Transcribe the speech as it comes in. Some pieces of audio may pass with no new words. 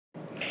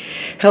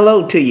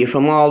Hello to you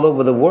from all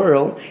over the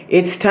world.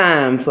 It's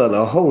time for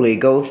the Holy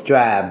Ghost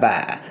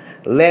Drive-By.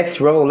 Let's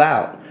roll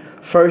out.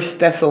 1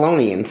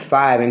 Thessalonians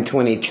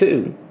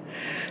 5:22.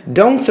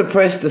 Don't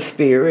suppress the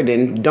Spirit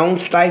and don't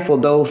stifle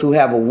those who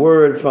have a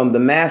word from the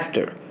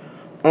Master.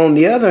 On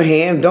the other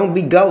hand, don't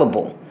be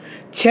gullible.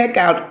 Check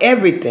out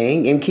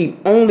everything and keep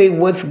only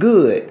what's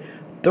good.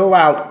 Throw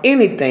out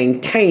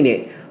anything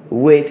tainted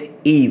with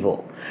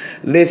evil.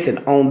 Listen,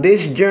 on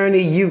this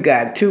journey, you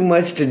got too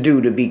much to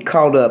do to be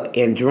caught up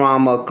in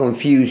drama,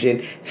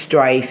 confusion,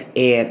 strife,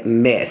 and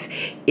mess.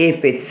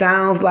 If it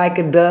sounds like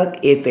a duck,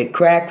 if it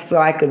cracks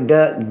like a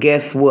duck,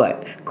 guess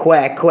what?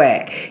 Quack,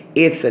 quack.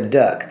 It's a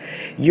duck.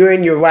 You're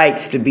in your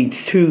rights to be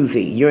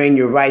choosy. You're in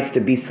your rights to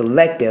be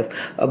selective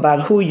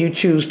about who you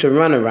choose to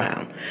run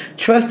around.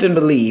 Trust and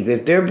believe.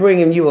 If they're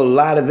bringing you a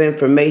lot of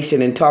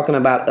information and talking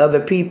about other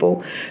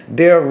people,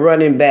 they're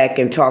running back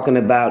and talking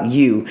about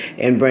you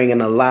and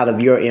bringing a lot of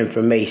your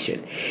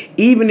information.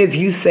 Even if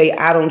you say,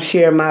 I don't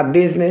share my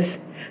business,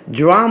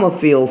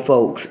 drama-filled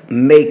folks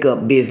make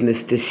up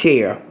business to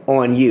share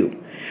on you.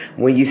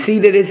 When you see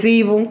that it's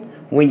evil,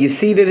 when you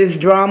see that it's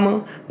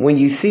drama, when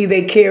you see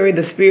they carry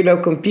the spirit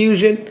of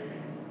confusion,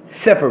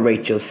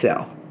 separate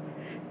yourself.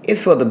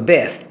 It's for the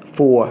best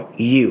for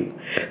you.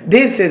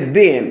 This has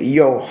been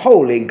your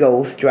Holy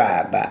Ghost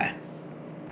Drive-By.